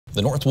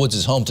The Northwoods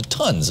is home to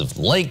tons of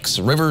lakes,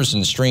 rivers,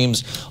 and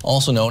streams,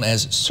 also known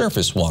as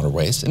surface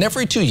waterways. And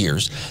every 2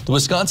 years, the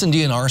Wisconsin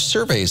DNR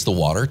surveys the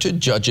water to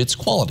judge its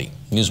quality.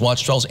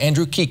 Newswatch 12's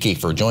Andrew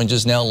Kiekefer joins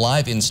us now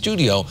live in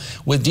studio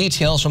with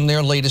details from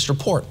their latest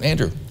report.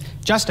 Andrew.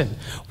 Justin,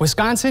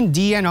 Wisconsin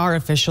DNR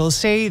officials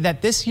say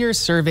that this year's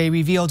survey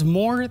revealed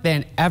more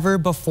than ever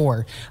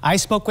before. I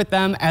spoke with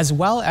them as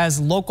well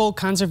as local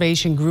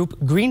conservation group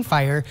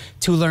Greenfire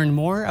to learn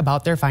more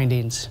about their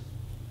findings.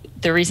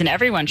 The reason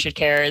everyone should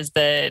care is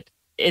that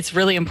it's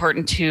really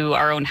important to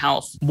our own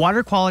health.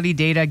 Water quality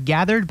data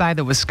gathered by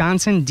the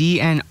Wisconsin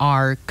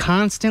DNR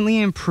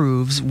constantly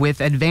improves with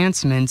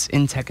advancements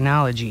in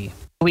technology.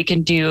 We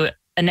can do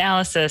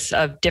analysis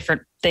of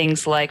different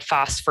things like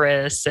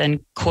phosphorus and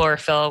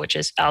chlorophyll, which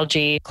is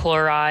algae,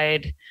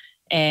 chloride,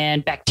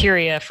 and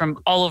bacteria from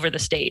all over the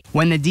state.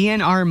 When the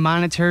DNR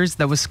monitors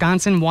the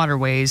Wisconsin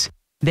waterways,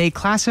 they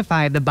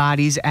classify the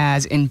bodies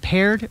as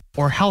impaired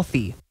or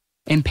healthy.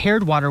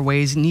 Impaired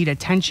waterways need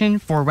attention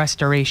for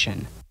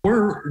restoration.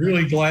 We're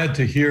really glad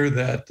to hear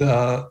that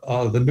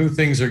the new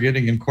things are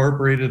getting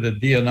incorporated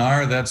at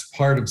DNR. That's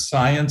part of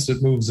science.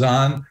 It moves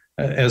on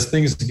as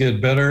things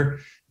get better.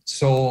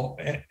 So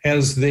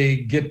as they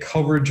get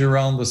coverage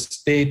around the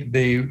state,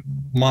 they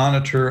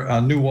monitor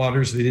new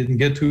waters they didn't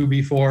get to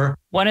before.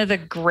 One of the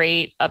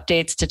great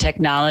updates to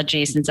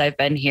technology since I've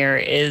been here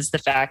is the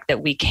fact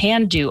that we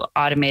can do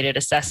automated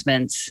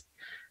assessments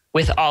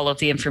with all of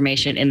the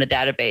information in the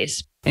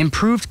database.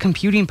 Improved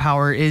computing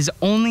power is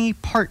only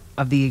part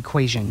of the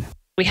equation.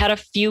 We had a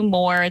few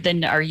more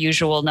than our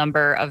usual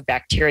number of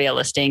bacteria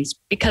listings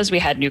because we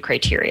had new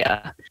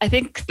criteria. I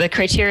think the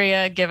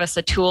criteria give us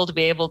a tool to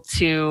be able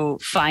to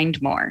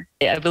find more.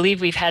 I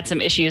believe we've had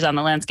some issues on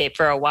the landscape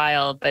for a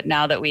while, but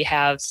now that we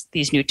have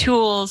these new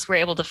tools, we're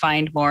able to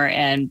find more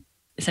and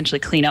essentially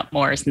clean up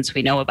more since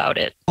we know about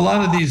it. A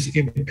lot of these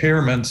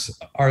impairments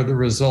are the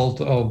result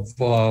of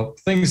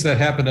things that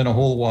happen in a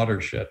whole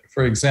watershed.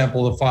 For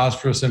example, the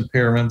phosphorus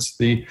impairments,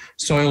 the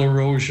soil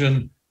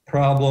erosion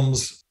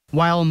problems.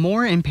 While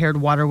more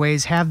impaired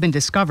waterways have been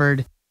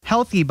discovered,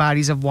 healthy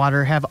bodies of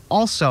water have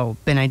also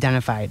been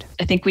identified.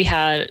 I think we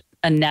had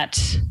a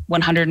net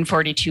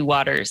 142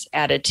 waters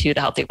added to the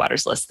Healthy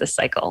Waters list this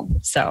cycle.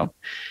 So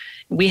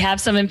we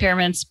have some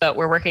impairments, but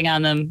we're working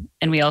on them,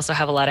 and we also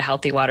have a lot of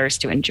healthy waters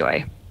to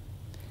enjoy.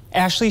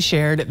 Ashley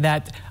shared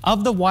that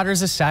of the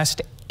waters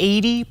assessed,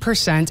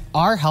 80%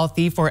 are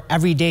healthy for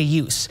everyday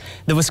use.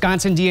 The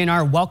Wisconsin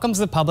DNR welcomes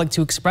the public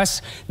to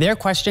express their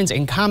questions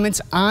and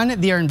comments on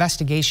their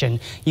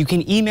investigation. You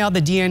can email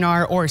the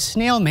DNR or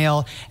snail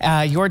mail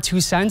your 2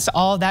 cents.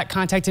 All that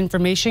contact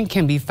information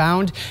can be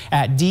found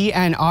at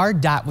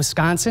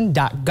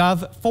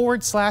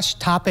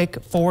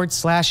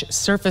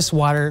dnr.wisconsin.gov/topic/surface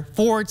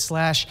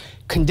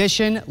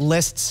water/condition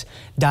lists.html.